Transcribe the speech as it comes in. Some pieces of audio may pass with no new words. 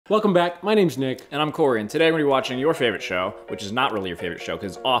Welcome back, my name's Nick. And I'm Corey, and today we're going to be watching your favorite show, which is not really your favorite show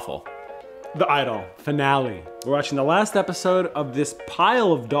because it's awful. The Idol finale. We're watching the last episode of this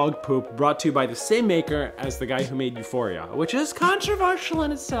pile of dog poop brought to you by the same maker as the guy who made Euphoria, which is controversial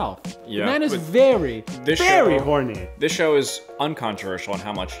in itself. Yeah, the man is very horny. This show is uncontroversial in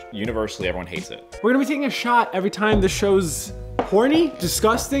how much universally everyone hates it. We're gonna be taking a shot every time the show's horny,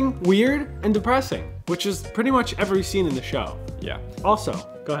 disgusting, weird, and depressing, which is pretty much every scene in the show. Yeah. Also,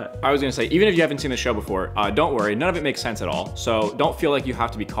 go ahead. I was gonna say, even if you haven't seen the show before, don't worry, none of it makes sense at all. So don't feel like you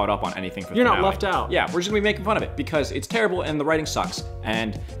have to be caught up on anything for the You're finale. not left out. Yeah, we're just gonna be making fun of it because it's terrible and the writing sucks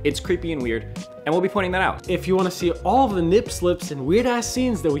and it's creepy and weird, and we'll be pointing that out. If you want to see all of the nip slips and weird ass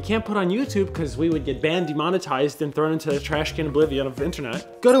scenes that we can't put on YouTube because we would get banned, demonetized, and thrown into the trash can oblivion of the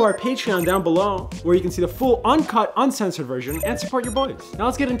internet, go to our Patreon down below where you can see the full uncut, uncensored version and support your boys. Now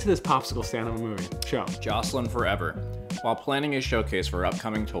let's get into this popsicle stand of a movie show. Jocelyn forever. While planning a showcase for her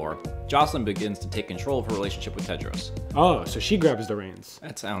upcoming tour, Jocelyn begins to take control of her relationship with Tedros. Oh, so she grabs the reins.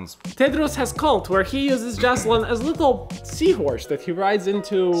 That sounds... Tedros has cult where he uses Jocelyn as a little seahorse that he rides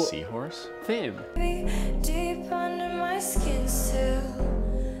into... Seahorse? Fame. Deep under my skin still.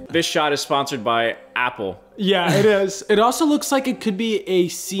 This shot is sponsored by Apple. Yeah, it is. It also looks like it could be a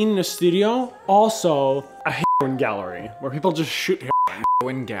scene in a studio. Also, a heroin gallery where people just shoot heroin.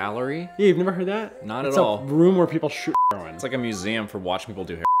 Heroin gallery? Yeah, you've never heard that? Not it's at all. It's a room where people shoot heroin. It's like a museum for watching people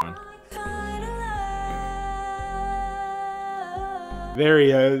do heroin. There he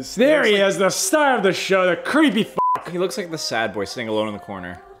is. There he is, the star of the show, the creepy fuck. He looks like the sad boy sitting alone in the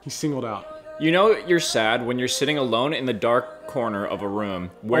corner. He's singled out. You know you're sad when you're sitting alone in the dark corner of a room,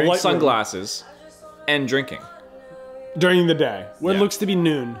 wearing sunglasses, and drinking. During the day, when it Yeah. looks to be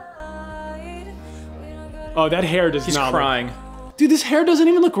noon. Oh, that hair does He's not crying. Dude, this hair doesn't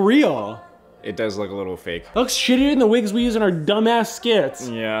even look real. It does look a little fake. It looks shittier than the wigs we use in our dumbass skits.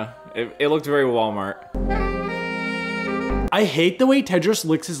 Yeah, it looked very Walmart. I hate the way Tedros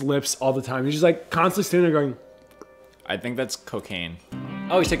licks his lips all the time. He's just like constantly sitting there going, I think that's cocaine.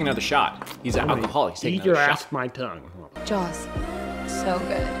 Oh, he's taking another shot. He's an alcoholic. He's taking eat your another ass shot. my tongue. Jaws. So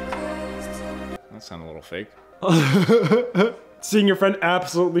good. That sounded a little fake. Seeing your friend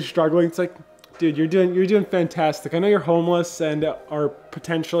absolutely struggling, it's like, dude, you're doing fantastic. I know you're homeless and are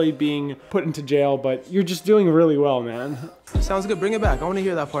potentially being put into jail, but you're just doing really well, man. Sounds good, bring it back. I want to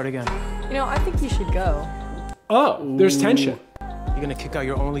hear that part again. You know, I think you should go. Oh, there's tension. You're gonna kick out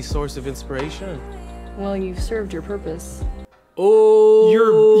your only source of inspiration? Well, you've served your purpose. Oh,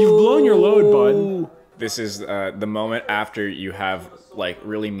 You've blown your load, bud. This is the moment after you have like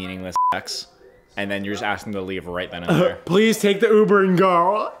really meaningless sex, and then you're just asking to leave right then and there. Please take the Uber and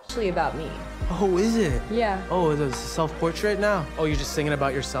go. Actually about me. Oh, is it? Yeah. Oh, it's a self-portrait now? Oh, you're just singing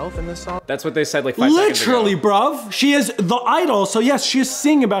about yourself in this song? That's what they said like 5 seconds ago. Literally, bruv. She is the idol, so yes, she is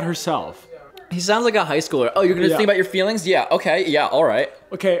singing about herself. He sounds like a high schooler. Oh, you're gonna sing about your feelings? Yeah, okay, yeah, all right.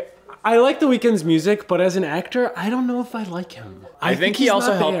 Okay, I like The Weeknd's music, but as an actor, I don't know if I like him. I think he he's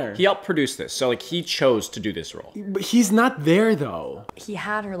also not there. he helped produce this, so like he chose to do this role. But he's not there though. He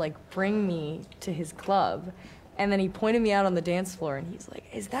had her like bring me to his club, and then he pointed me out on the dance floor, and he's like,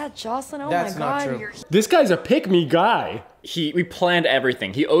 "Is that Jocelyn? Oh That's my not God, true. you're." This guy's a pick-me guy. We planned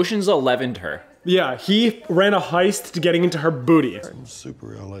everything. He Ocean's 11'd her. Yeah, he ran a heist to getting into her booty.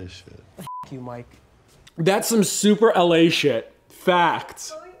 Super LA shit. F you, Mike. That's some super LA shit.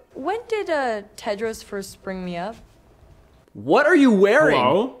 Facts. When did Tedros first bring me up? What are you wearing?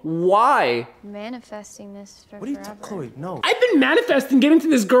 Hello? Why? Manifesting this for What are you forever. Chloe, no. I've been manifesting getting into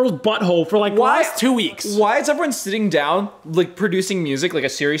this girl's butthole for like the last 2 weeks. Why is everyone sitting down, like producing music, like a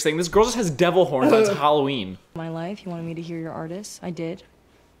serious thing? This girl just has devil horns on Halloween. My life. You wanted me to hear your artists. I did.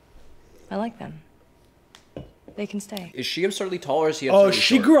 I like them. They can stay. Is she absurdly tall or is he absurdly Oh,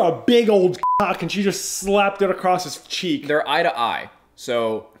 she short? grew a big old cock and she just slapped it across his cheek. They're eye to eye.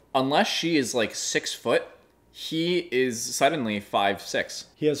 So unless she is like 6 foot, he is suddenly 5'6".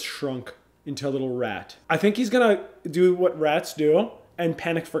 He has shrunk into a little rat. I think he's gonna do what rats do and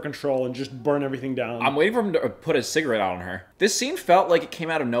panic for control and just burn everything down. I'm waiting for him to put a cigarette out on her. This scene felt like it came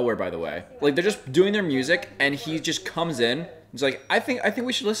out of nowhere, by the way. Like they're just doing their music and he just comes in. He's like, I think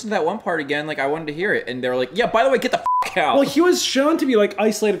we should listen to that one part again. Like I wanted to hear it. And they're like, yeah, by the way, get the f out. Well, he was shown to be like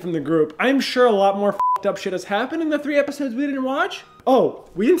isolated from the group. I'm sure a lot more f***ed up shit has happened in the 3 episodes we didn't watch. Oh,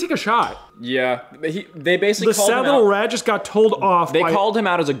 we didn't take a shot. Yeah, they basically The called sad him little out. rat just got told off. They by... called him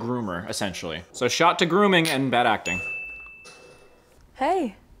out as a groomer, essentially. So shot to grooming and bad acting.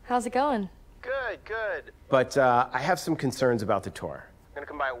 Hey, how's it going? Good, good. But I have some concerns about the tour. I'm gonna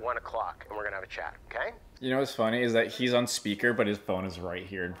come by at 1 o'clock and we're gonna have a chat, okay? You know what's funny is that he's on speaker, but his phone is right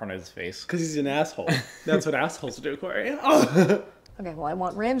here in front of his face. Because he's an asshole. That's what assholes do, Corey. Okay, well, I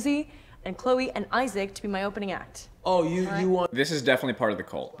want Ramsey and Chloe and Isaac to be my opening act. Oh, you want... This is definitely part of the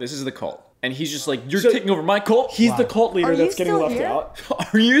cult. This is the cult. And he's just like, you're taking over my cult? He's the cult leader Are that's you getting still left here?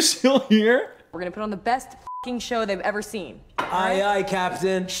 out. Are you still here? We're gonna put on the best f***ing show they've ever seen. Aye, aye,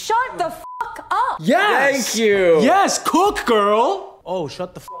 Captain. Shut the f*** up! Yes! Thank you. Yes, cook, girl! Oh,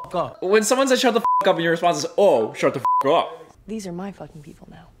 shut the f*** up. When someone says shut the up and your response is, oh, shut the up. These are my fucking people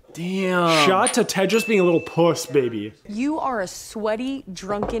now. Damn. Shot to Tedros being a little puss, baby. You are a sweaty,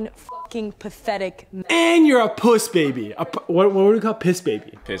 drunken, fucking pathetic man. And you're a puss, baby. What do we call piss,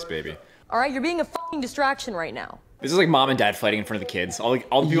 baby? Piss baby. All right, you're being a fucking distraction right now. This is like mom and dad fighting in front of the kids. All the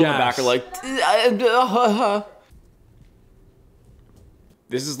people in the back are like,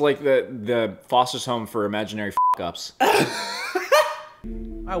 this is like the foster's home for imaginary f***ups.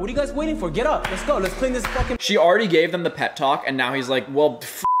 Alright, what are you guys waiting for? Get up, let's go, let's clean this fucking... She already gave them the pep talk, and now he's like, well,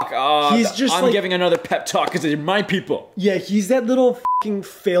 He's just I'm like- giving another pep talk because they're my people. Yeah, he's that little fucking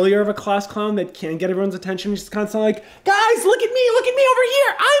failure of a class clown that can't get everyone's attention. He's just constantly like, guys, look at me over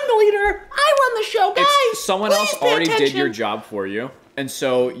here. I'm the leader. I run the show, guys. Someone else please pay already did attention." your job for you, and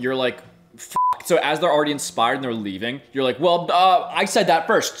so you're like, F***. So as they're already inspired and they're leaving, you're like, well, I said that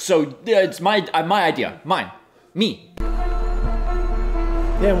first, so it's my idea, me.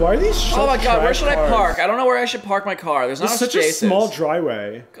 Damn, why are these Oh my god, where trash should I cars? park? I don't know where I should park my car. There's not It's enough such a spaces. small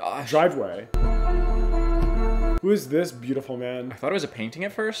driveway. Gosh. Driveway. Who is this beautiful man? I thought it was a painting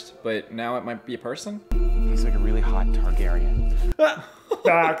at first, but now it might be a person. He's like a really hot Targaryen.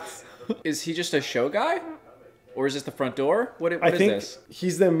 Facts. Is he just a show guy? Or is this the front door? What I is think this?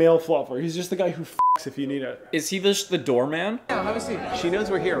 he's the male fluffer. He's just the guy who f***s if you need it. Is he just the doorman? Yeah, have a seat. She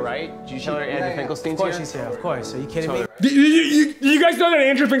knows we're here, right? Did you tell her Andrew Finkelstein's Of course here? she's here, of course. Are you kidding me? You guys know that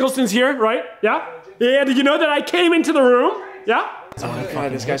Andrew Finkelstein's here, right? Yeah? Yeah, did you know that I came into the room? Yeah? Oh my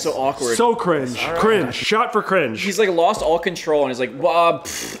god, this guy's so awkward. So cringe. Cringe. Shot for cringe. He's like lost all control and he's like, well,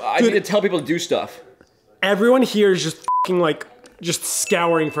 I need to tell people to do stuff. Everyone here is just f***ing like, just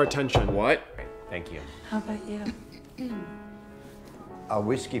scouring for attention. What? Thank you. How about you? A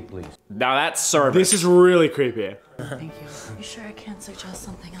whiskey, please. Now that's service. This is really creepy. Thank you. You sure I can't suggest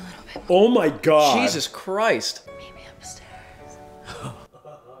something a little bit Oh my god. Jesus Christ. maybe upstairs?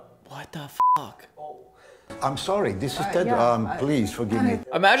 What the fuck? I'm sorry, this is Ted. Please forgive me.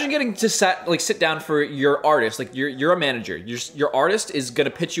 Imagine getting to sit down for your artist, like you're a manager. Your artist is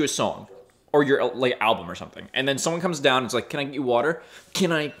gonna pitch you a song, or your like album or something, and then someone comes down and it's like, "Can I get you water?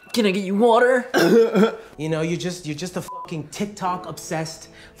 Can I get you water?" You know, you're just a fucking TikTok obsessed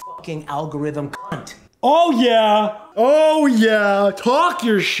fucking algorithm cunt. Oh yeah. Oh yeah. Talk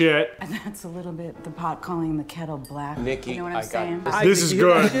your shit. That's a little bit the pot calling the kettle black. Nikki, you know what I I'm got saying? this. This is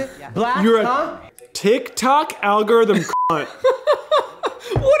good. Black, You're huh? a TikTok algorithm cunt.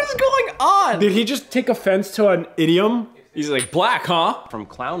 What is going on? Did he just take offense to an idiom? He's like, black, huh? From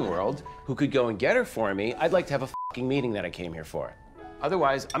Clown World, who could go and get her for me. I'd like to have a fucking meeting that I came here for.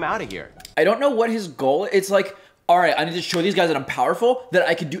 Otherwise, I'm out of here. I don't know what his goal is. It's like, all right, I need to show these guys that I'm powerful, that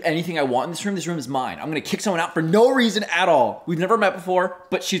I can do anything I want in this room. This room is mine. I'm gonna kick someone out for no reason at all. We've never met before,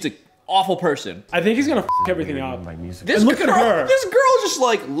 but she's an awful person. I think he's gonna f everything up. My music. This look at her. This girl's just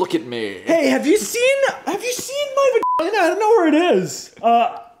like, look at me. Hey, have you seen my vagina? I don't know where it is.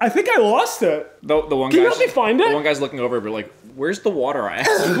 I think I lost it. The one Can you guy's, help me find it? The one guy's looking over, but like, where's the water I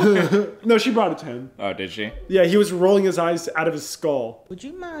asked? No, she brought it to him. Oh, did she? Yeah, he was rolling his eyes out of his skull. Would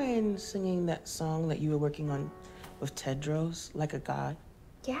you mind singing that song that you were working on with Tedros, Like a God?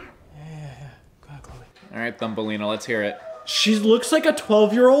 Yeah. All right, Thumbelina, let's hear it. She looks like a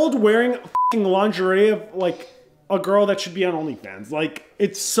 12-year-old wearing f***ing lingerie of like a girl that should be on OnlyFans. Like,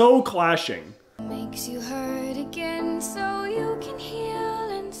 it's so clashing. Makes you hurt again so you can heal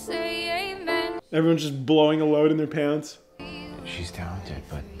and say amen. Everyone's just blowing a load in their pants. She's talented,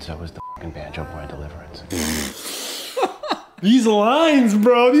 but so is the fucking Banjo Boy Deliverance. These lines,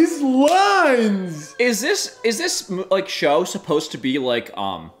 bro, these lines! Is this like show supposed to be like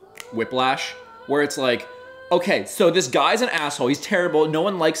Whiplash, where it's like, okay, so this guy's an asshole, he's terrible, no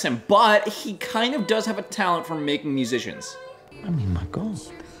one likes him, but he kind of does have a talent for making musicians. I mean, my God.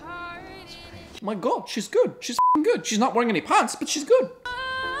 My God, she's good. She's f***ing good. She's not wearing any pants, but she's good.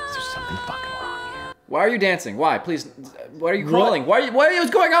 There's something fucking wrong here. Why are you dancing? Why? Please. Why are you crawling? Why? What's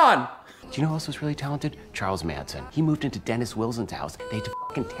going on? Do you know who else was really talented? Charles Manson. He moved into Dennis Wilson's house. They had to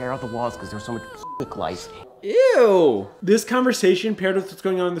fucking tear out the walls because there was so much pubic lice. Ew. This conversation paired with what's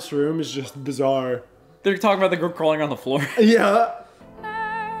going on in this room is just bizarre. They're talking about the girl crawling on the floor. Yeah.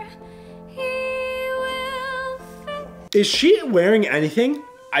 Is she wearing anything?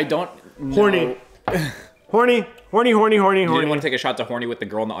 I don't know. Horny. Horny. Horny, You didn't want to take a shot to horny with the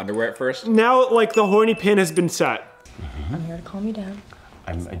girl in the underwear at first? Now, like, the horny pin has been set. I'm here to calm you down.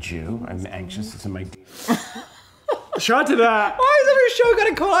 I'm a Jew. I'm anxious. It's in my... Shout out to that. Why is every show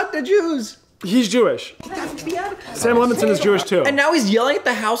gonna call out the Jews? He's Jewish. Sam Levinson is Jewish too. And now he's yelling at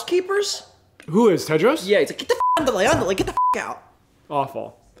the housekeepers? Who is Tedros? Yeah, he's like, get the f out, like, get the f out.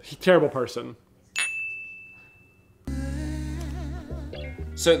 Awful. Terrible person.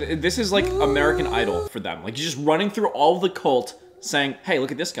 So this is like American Idol for them. Like, you're just running through all of the cult saying, hey,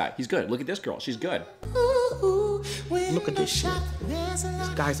 look at this guy. He's good. Look at this girl. She's good. Look at this shit. This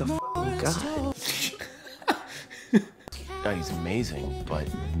guy's a f***ing god. God, he's amazing, but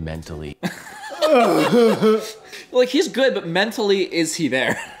mentally... Like, he's good, but mentally, is he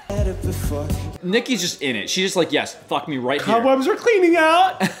there? Nikki's just in it. She's just like, yes, fuck me right here. Cobwebs are cleaning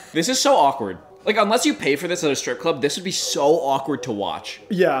out. This is so awkward. Like, unless you pay for this at a strip club, this would be so awkward to watch.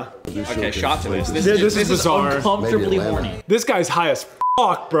 Yeah. Okay, shot to this. This is bizarre. Uncomfortably horny. This guy's high as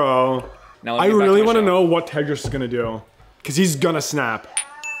fuck, bro. Now I really want to know what Tedros is gonna do. Because he's gonna snap.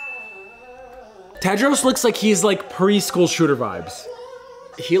 Tedros looks like he's like preschool shooter vibes.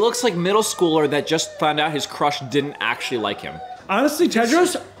 He looks like middle schooler that just found out his crush didn't actually like him. Honestly,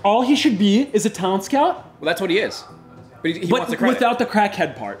 Tedros, all he should be is a talent scout. Well, that's what he is. But he wants the credit. Without the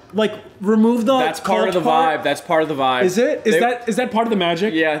crackhead part. Like, remove the That's part of the vibe. That's part of the vibe. Is it? Is that part of the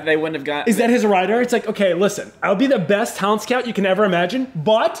magic? Yeah, they wouldn't have got... Is that his rider? It's like, okay, listen, I'll be the best talent scout you can ever imagine,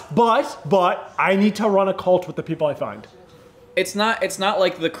 but I need to run a cult with the people I find. It's not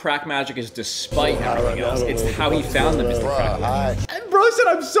like the crack magic is despite everything else. It's how he found them is the crack magic. And bro said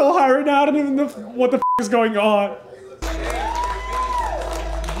I'm so high right now, I don't even know what the f is going on.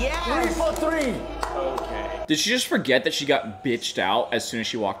 Yeah. 3 for 3. Okay. Did she just forget that she got bitched out as soon as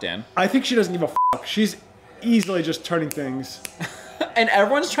she walked in? I think she doesn't give a f. She's easily just turning things. And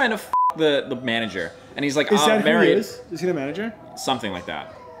everyone's trying to f the manager. And he's like, is that married. Who he is? Is he the manager? Something like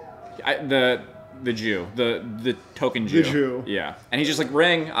that. The Jew, the token Jew. The Jew. Yeah, and he's just like,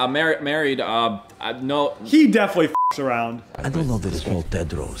 ring, married, no. He definitely f***s around. I don't know that it's all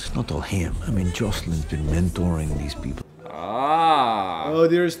Tedros. It's not all him. I mean, Jocelyn's been mentoring these people. Ah. Oh,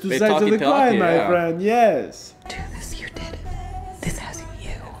 there's two sides of the coin, my friend. Yes. Do this, you did. This has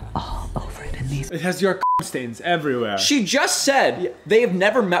you all over it, and these. It has your stains everywhere. She just said they have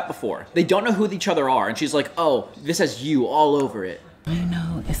never met before. They don't know who each other are, and she's like, oh, this has you all over it. I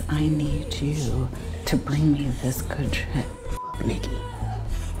know is I need you to bring me this good trip. Nikki,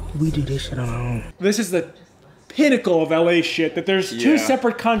 we do this shit on our own. This is the pinnacle of LA shit, that there's two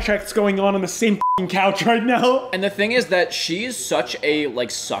separate contracts going on the same couch right now. And the thing is that she's such a,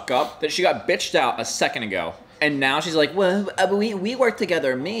 like, suck up that she got bitched out a second ago. And now she's like, well, we work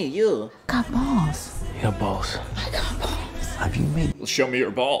together, me, you. Got balls. You got balls. I got balls. Have you made... Well, show me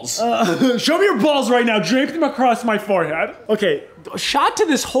your balls. Show me your balls right now. Drape them across my forehead. Okay, shot to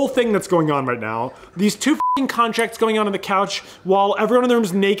this whole thing that's going on right now. These two f***ing contracts going on the couch while everyone in the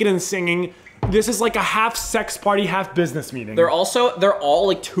room's naked and singing. This is like a half sex party, half business meeting. They're all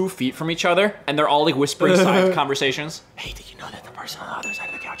like 2 feet from each other, and they're all like whispering side conversations. Hey, did you know that the person on the other side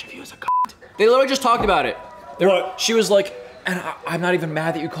of the couch of you is a c***? They literally just talked about it. What? She was like, and I'm not even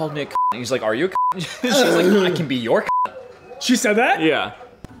mad that you called me a c***. And he's like, are you a c***? She's like, I can be your c***. She said that? Yeah.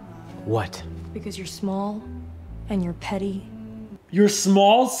 What? Because you're small and you're petty. You're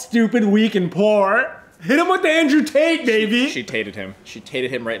small, stupid, weak, and poor. Hit him with the Andrew Tate, baby. She tated him. She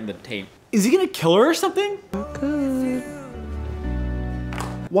tated him right in the taint. Is he gonna kill her or something?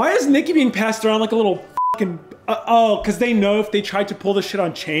 Why is Nikki being passed around like a little fucking... oh, because they know if they tried to pull this shit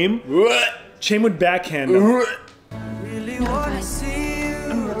on Chaim, Chaim would backhand him.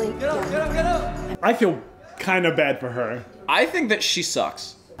 I feel kind of bad for her. I think that she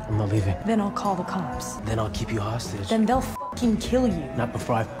sucks. I'm not leaving. Then I'll call the cops. Then I'll keep you hostage. Then they'll fucking kill you. Not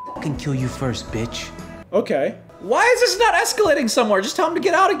before I fucking kill you first, bitch. Okay. Why is this not escalating somewhere? Just tell him to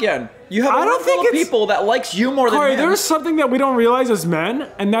get out again. You have a room full of people that likes you more than him. There's something that we don't realize as men,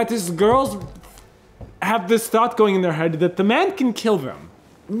 and that is girls have this thought going in their head that the man can kill them.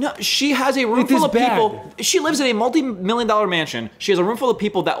 No, she has a room full of people. She lives in a multi-million-dollar mansion. She has a room full of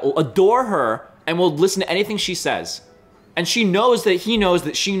people that will adore her and will listen to anything she says. And she knows that he knows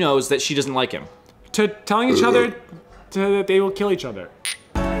that she knows that she doesn't like him. To telling each other that they will kill each other.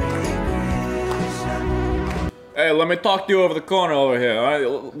 Hey, let me talk to you over the corner over here, all right?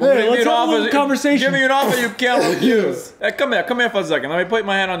 Hey, let's have a little conversation. Give me an offer you can't refuse. Hey, come here for a second. Let me put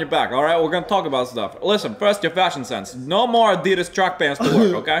my hand on your back, all right? We're gonna talk about stuff. Listen, first, your fashion sense. No more Adidas track pants to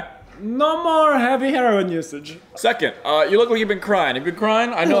work, okay? No more heavy heroin usage. Second, you look like you've been crying. You've been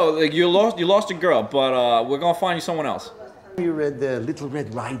crying? I know, like you lost your girl, but we're gonna find you someone else. You read Little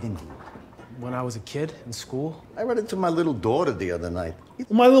Red Riding Hood. When I was a kid in school? I read it to my little daughter the other night.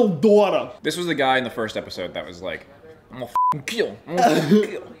 My little daughter. This was the guy in the first episode that was like, I'm gonna f***ing kill. I'm gonna f***ing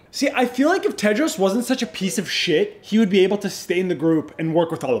kill. See, I feel like if Tedros wasn't such a piece of shit, he would be able to stay in the group and work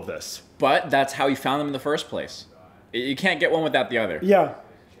with all of this. But that's how he found them in the first place. You can't get one without the other. Yeah.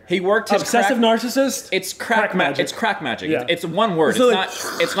 He worked his obsessive narcissist. It's crack magic. It's crack magic. Yeah. It's one word. So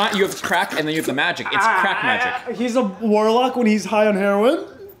it's not you have crack and then you have the magic. It's crack magic. He's a warlock when he's high on heroin.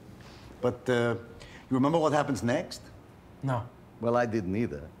 But you remember what happens next? No. Well, I didn't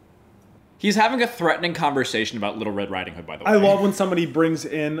either. He's having a threatening conversation about Little Red Riding Hood, by the way. I love when somebody brings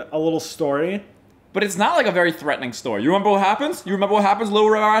in a little story. But it's not like a very threatening story. You remember what happens? You remember what happens, Little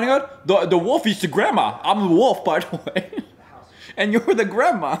Red Riding Hood? The wolf eats the grandma. I'm the wolf, by the way. And you're the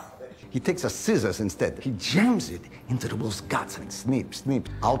grandma. He takes a scissors instead. He jams it into the wolf's guts and snip, snip.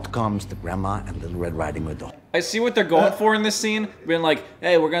 Out comes the grandma and Little Red Riding Hood. I see what they're going for in this scene. Being like,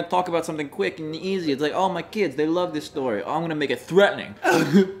 hey, we're going to talk about something quick and easy. It's like, oh, my kids, they love this story. Oh, I'm going to make it threatening.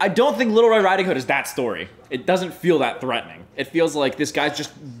 I don't think Little Red Riding Hood is that story. It doesn't feel that threatening. It feels like this guy's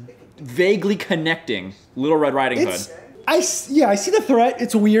just vaguely connecting Little Red Riding Hood. I see the threat.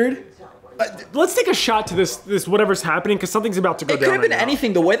 It's weird. Let's take a shot to this whatever's happening because something's about to go down. It could have been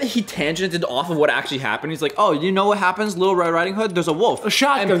anything. The way that he tangented off of what actually happened, he's like, "Oh, you know what happens? Little Red Riding Hood. There's a wolf, a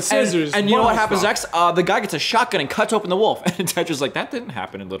shotgun, scissors, and you know what happens next? The guy gets a shotgun and cuts open the wolf." And Tedra's like, "That didn't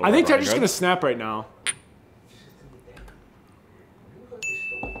happen in Little Red Riding Hood." I think Tedra's gonna snap right now.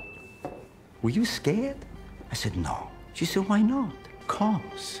 Were you scared? I said no. She said, "Why not?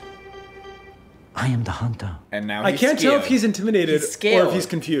 Cause I am the hunter." And now I can't tell if he's intimidated or if he's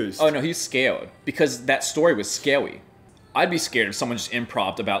confused. Oh no, he's scared because that story was scary. I'd be scared if someone just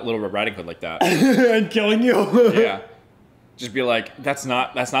improv'd about Little Red Riding Hood like that and killing you. Yeah, just be like, that's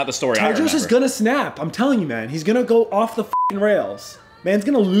not the story. Tedros is gonna snap. I'm telling you, man. He's gonna go off the f***ing rails. Man's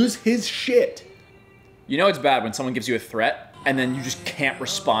gonna lose his shit. You know it's bad when someone gives you a threat and then you just can't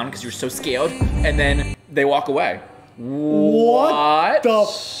respond because you're so scared, and then they walk away. What the?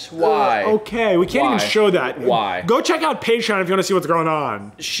 Why? Okay, we can't even show that. Why? Go check out Patreon if you want to see what's going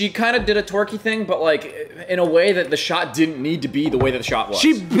on. She kind of did a twerky thing, but like in a way that the shot didn't need to be the way that the shot was.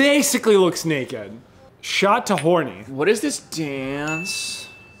 She basically looks naked. Shot to horny. What is this dance?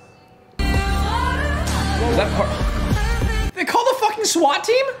 Was that part? They call the fucking SWAT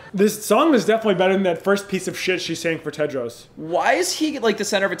team? This song is definitely better than that first piece of shit she sang for Tedros. Why is he like the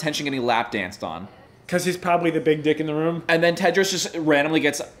center of attention getting lap danced on? Because he's probably the big dick in the room. And then Tedros just randomly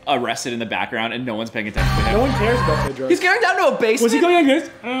gets arrested in the background and no one's paying attention to him. No one cares about Tedros. He's going down to a basement. Was he going like this?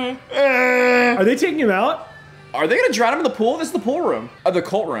 Are they taking him out? Are they gonna drown him in the pool? This is the pool room. The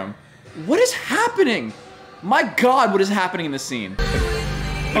cult room. What is happening? My God, what is happening in this scene?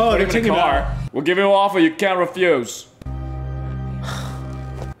 Oh, they're taking him out. We'll give you an offer you can't refuse.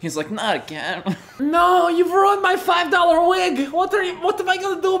 He's like, not again. No, you've ruined my $5 wig. What am I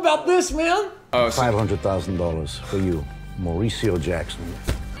gonna do about this, man? Oh, $500,000 for you, Mauricio Jackson.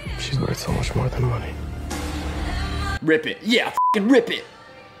 She's worth so much more than money. Rip it. Yeah, f***ing rip it.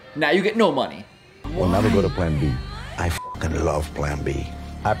 Now you get no money. We'll never go to Plan B. I f***ing love Plan B.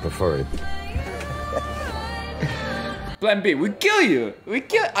 I prefer it. Plan B, we kill you.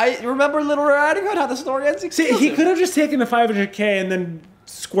 I remember Little Riding Hood, how the story ends. See, he could have just taken the $500K and then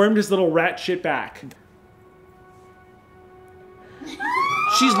squirmed his little rat shit back.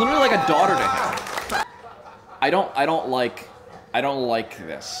 She's literally like a daughter to him. I don't like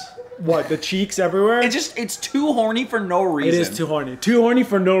this. What, the cheeks everywhere? It's too horny for no reason. It is too horny. Too horny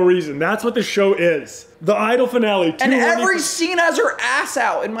for no reason. That's what the show is. The Idol finale. And every scene has her ass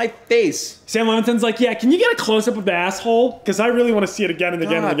out in my face. Sam Levinson's like, yeah, can you get a close-up of the asshole? Because I really want to see it again and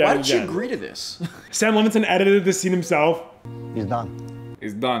again and again why and did again. she agree to this? Sam Levinson edited this scene himself. He's done.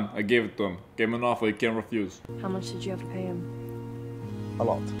 He's done. I gave it to him. Gave him an offer he can't refuse. How much did you have to pay him? A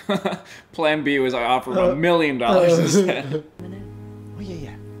lot. Plan B was I offered $1 million instead. Oh,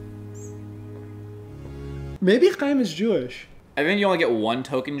 yeah. Maybe Chaim is Jewish. I think you only get one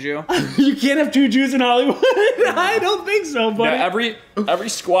token Jew. You can't have 2 Jews in Hollywood. I don't think so, buddy. No, every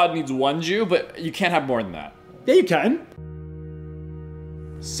squad needs 1 Jew, but you can't have more than that. Yeah, you can.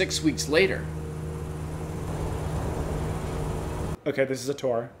 6 weeks later. Okay, this is a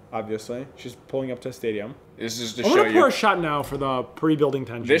tour, obviously. She's pulling up to a stadium. This is to I'm show gonna pour you. a shot now for the pre-building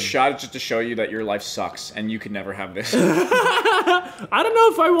tension. This shot is just to show you that your life sucks and you could never have this. I don't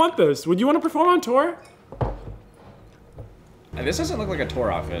know if I want this. Would you want to perform on tour? And this doesn't look like a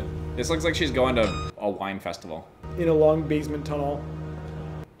tour outfit. This looks like she's going to a wine festival. In a long basement tunnel.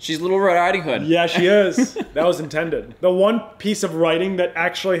 She's Little Red Riding Hood. Yeah, she is. That was intended. The one piece of writing that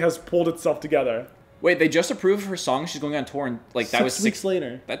actually has pulled itself together. Wait, they just approved her song. She's going on tour, and like that was 6 weeks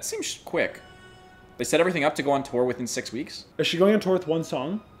later. That seems quick. They set everything up to go on tour within 6 weeks. Is she going on tour with one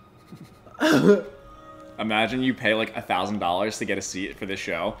song? I Imagine you pay like $1,000 to get a seat for this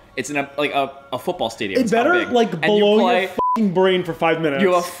show. It's in a football stadium. It It's how better big. like And blow your fucking brain for 5 minutes.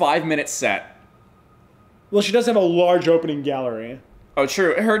 You have a 5-minute set. Well, she does have a large opening gallery. Oh,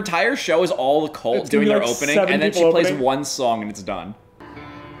 true. Her entire show is all the cult It's gonna doing be their like opening, 7 and then she people plays opening. one song and it's done.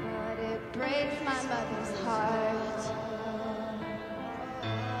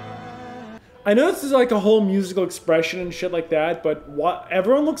 I know this is like a whole musical expression and shit like that, but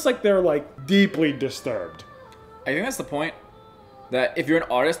everyone looks like they're like deeply disturbed. I think that's the point. That if you're an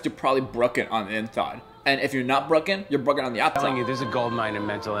artist, you're probably broken on the inside. And if you're not broken, you're broken on the outside. I'm telling you, there's a gold mine in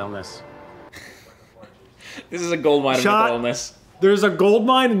mental illness. This is a gold mine of mental illness. There's a gold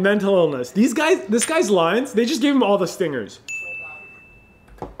mine in mental illness. This guy's lines, they just gave him all the stingers.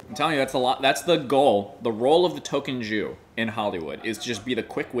 I'm telling you, that's a lot. That's the goal. The role of the token Jew in Hollywood is to just be the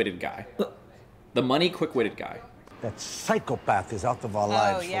quick-witted guy. The money quick-witted guy. That psychopath is out of our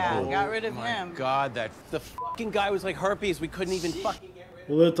lives. Yeah, got rid of him. God, the fucking guy was like herpes. We couldn't even fucking get rid of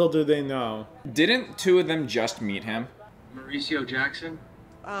him. Little do they know. Didn't two of them just meet him? Mauricio Jackson?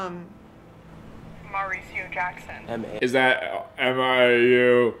 Mauricio Jackson. Is that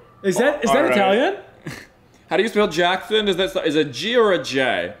M-I-U? Is that Italian? How do you spell Jackson? Is a G or a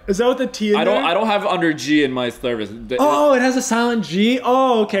J? Is that what the T in I there? don't have under G in my service. Oh, it has a silent G?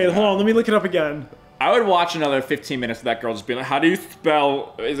 Oh, okay. Hold on. Let me look it up again. I would watch another 15 minutes of that girl just being like, how do you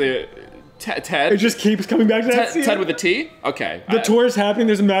spell, is it Ted? It just keeps coming back to that scene. Ted with a T? Okay. The tour is happening.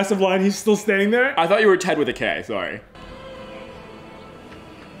 There's a massive line. He's still standing there. I thought you were Ted with a K. Sorry.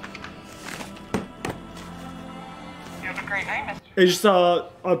 You have a great night, Mr. It's just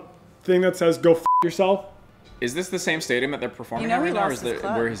a thing that says, go f yourself. Is this the same stadium that they're performing You know in he right now, or lost is his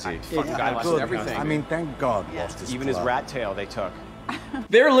club. where is he? Fucking guy lost everything. I mean, thank God lost his Even his club. rat tail they took.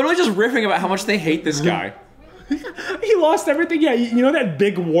 They're literally just riffing about how much they hate this guy. He lost everything. Yeah, you know that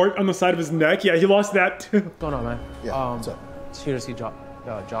big wart on the side of his neck? Yeah, he lost that too. What's going on, man? Yeah, what's up? It's here to see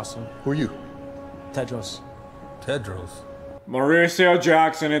Jocelyn. Who are you? Tedros. Tedros. Mauricio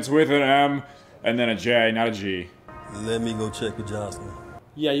Jackson, it's with an M, and then a J, not a G. Let me go check with Jocelyn.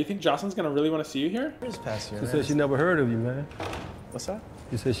 Yeah, you think Jocelyn's gonna really want to see you here? She said she never heard of you, man. What's that?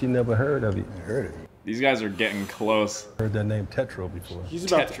 She said she never heard of you. Heard it. These guys are getting close. Heard that name Tetro before. He's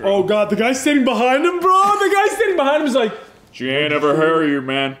about to, Tetro. oh god, the guy standing behind him, bro! The guy standing behind him is like, She ain't never heard of you,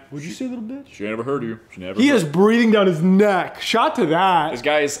 man. what'd you say, little bitch? She ain't never heard of you. She never He heard. is breathing down his neck. Shot to that. This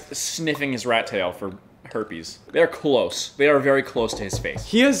guy is sniffing his rat tail for herpes. They're close. They are very close to his face.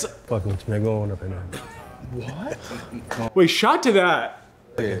 He is, Fucking with you, man. Go on up in there. what? Wait, shot to that.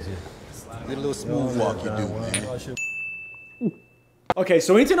 Get a little smooth walk you do, man. Okay,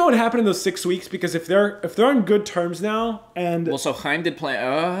 so we need to know what happened in those 6 weeks because if they're on good terms now and Well, so Chaim did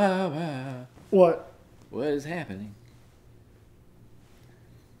plan. what? What is happening?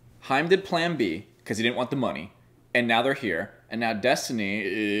 Chaim did Plan B because he didn't want the money, and now they're here, and now Destiny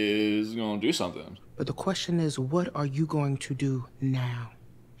is gonna do something. But the question is, what are you going to do now?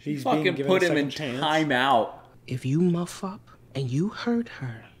 He's being Fucking given put a him in second chance. timeout. If you muff up and you hurt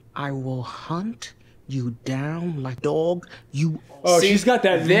her, I will hunt you down like dog. You. Oh, See, she's got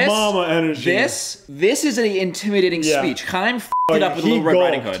that this- mama energy. This is an intimidating Yeah. speech. Chaim f***ed Oh, it up with he Little Red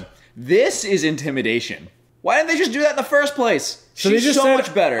Riding gulped. Hood. This is intimidation. Why didn't they just do that in the first place? So She's they just so said,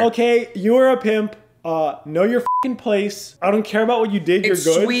 much better. Okay, you're a pimp. Know your fucking place. I don't care about what you did. It's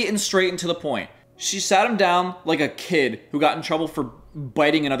You're good. sweet and straight and to the point. She sat him down like a kid who got in trouble for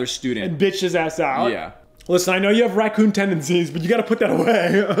biting another student. And bitched his ass out. Yeah. Listen, I know you have raccoon tendencies, but you got to put that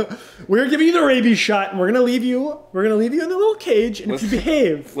away. We're giving you the rabies shot, and we're gonna leave you. We're gonna leave you in the little cage, and if you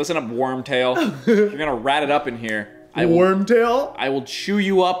behave, Listen up, Wormtail. You're gonna rat it up in here. Wormtail. I will chew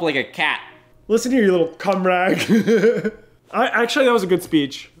you up like a cat. Listen here, you little cum rag. Actually, that was a good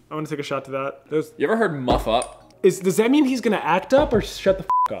speech. I want to take a shot to that. You ever heard muff up? Does that mean he's gonna act up or shut the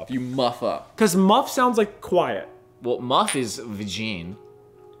f up? You muff up. Because muff sounds like quiet. Well, muff is vagine.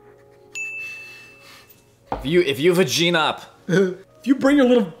 If you vagine up. If you bring your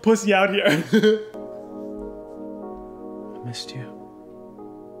little pussy out here. I missed you.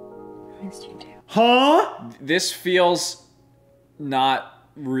 I missed you too. Huh? This feels not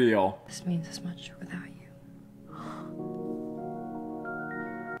real. This means as much without you.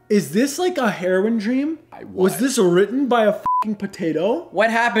 Is this like a heroin dream? Was this written by a fucking potato? What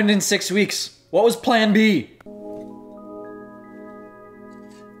happened in 6 weeks? What was Plan B?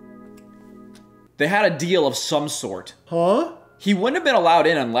 They had a deal of some sort. Huh? He wouldn't have been allowed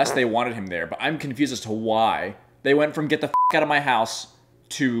in unless they wanted him there, but I'm confused as to why. They went from get the f out of my house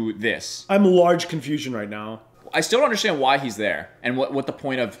to this. I'm large confusion right now. I still don't understand why he's there and what the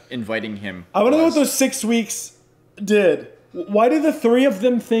point of inviting him I want to know what was. those 6 weeks did. Why did the three of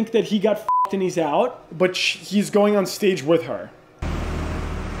them think that he got f***ed fucked and he's out, but he's going on stage with her.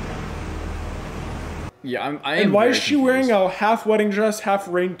 Yeah, I am. And why very is she confused. wearing a half wedding dress, half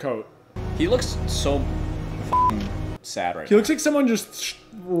raincoat? He looks so f***ing sad right He looks like someone just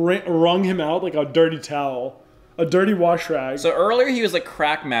wrung him out like a dirty towel. A dirty wash rag. So earlier he was like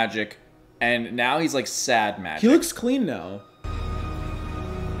crack magic, and now he's like sad magic. He looks clean now.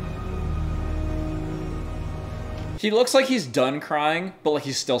 He looks like he's done crying, but like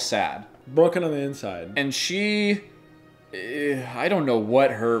he's still sad. Broken on the inside. And she... I don't know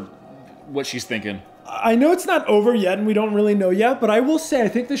what she's thinking. I know it's not over yet and we don't really know yet, but I will say I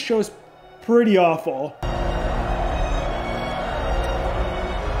think this show is pretty awful.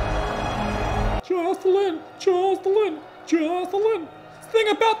 Jocelyn, sing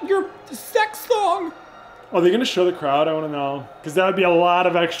about your sex song. Are they gonna show the crowd? I wanna know. Because that would be a lot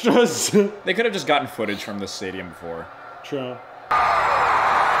of extras. They could have just gotten footage from the stadium before. True.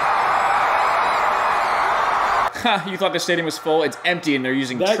 Ha, you thought the stadium was full? It's empty and they're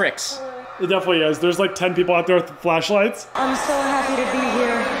using tricks. It definitely is. There's like 10 people out there with flashlights. I'm so happy to be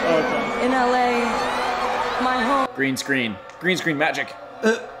here in LA, my home, Green screen magic.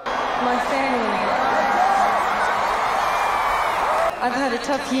 my family. I've had a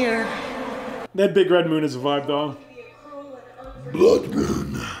tough year. That big red moon is a vibe though. Blood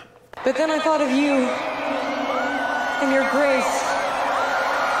moon. But then I thought of you and your grace.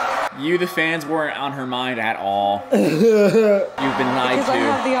 You, the fans, weren't on her mind at all. You've been lied Because I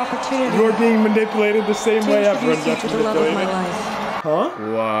have to. the opportunity. You're being manipulated the same way everyone introduce you gets to the love of my manipulated. life. Huh?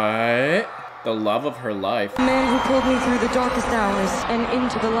 What? The love of her life. The man who pulled me through the darkest hours and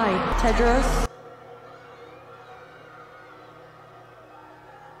into the light. Tedros.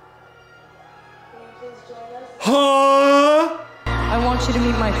 Huh? I want you to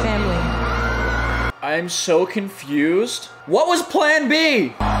meet my family. I'm so confused. What was plan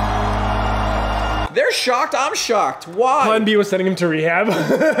B? They're shocked, I'm shocked. Why? Plan B was sending him to rehab.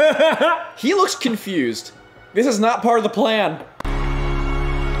 He looks confused. This is not part of the plan.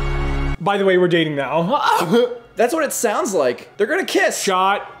 By the way, we're dating now. That's what it sounds like. They're gonna kiss.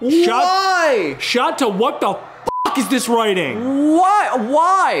 Why? Shot to what the fuck is this writing?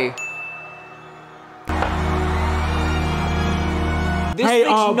 Why? This makes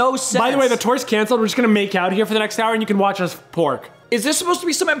no sense. By the way, the tour's canceled. We're just gonna make out here for the next hour and you can watch us pork. Is this supposed to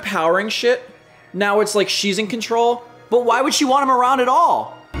be some empowering shit? Now it's like she's in control? But why would she want him around at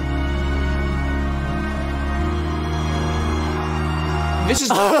all? This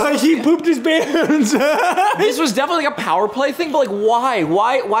is... he pooped his pants. This was definitely like a power play thing, but like why?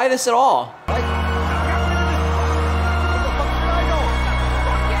 Why this at all?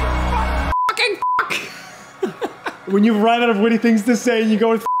 Fucking fuck! When you run out of witty things to say, you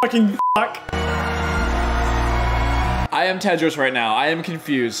go with fucking fuck. I am Tedros right now. I am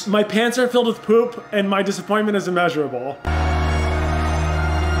confused. My pants are filled with poop, and my disappointment is immeasurable.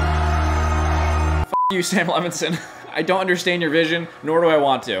 F you, Sam Levinson. I don't understand your vision, nor do I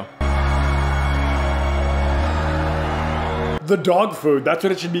want to. The dog food, that's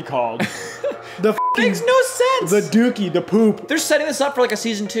what it should be called. The makes no sense! The dookie, the poop. They're setting this up for like a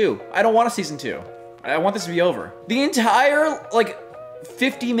season 2. I don't want a season 2. I want this to be over. The entire, like,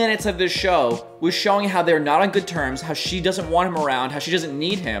 50 minutes of this show was showing how they're not on good terms, how she doesn't want him around, how she doesn't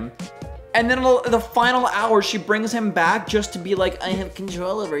need him. And then the final hour, she brings him back just to be like, I have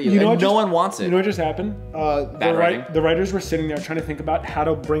control over you. And no one wants it. You know what just happened? Bad writing. The writers were sitting there trying to think about how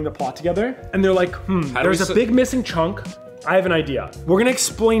to bring the plot together. And they're like, there's a big missing chunk. I have an idea. We're gonna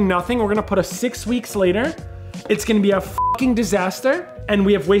explain nothing. We're gonna put a 6 weeks later. It's gonna be a fucking disaster. And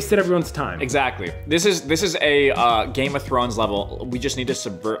we have wasted everyone's time. Exactly. This is a Game of Thrones level. We just need to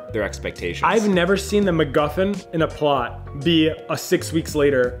subvert their expectations. I've never seen the MacGuffin in a plot be a 6 weeks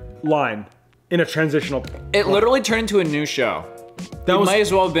later line in a transitional plot. It literally turned into a new show. It might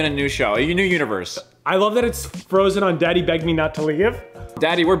as well have been a new show, a new universe. I love that it's frozen on Daddy Begged Me Not to Leave.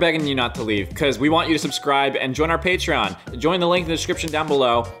 Daddy, we're begging you not to leave because we want you to subscribe and join our Patreon. Join the link in the description down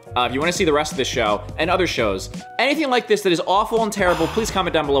below. If you want to see the rest of this show and other shows, anything like this that is awful and terrible, please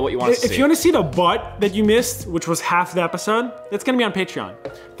comment down below what you want to see. If you want to see the butt that you missed, which was half the episode, that's going to be on Patreon.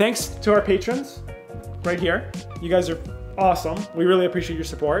 Thanks to our patrons right here. You guys are awesome. We really appreciate your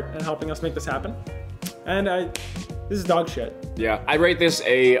support and helping us make this happen. And this is dog shit. Yeah, I rate this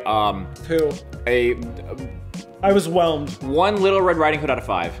a, 2. I was whelmed. 1 Little Red Riding Hood out of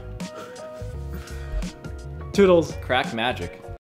 5. Toodles. Crack magic.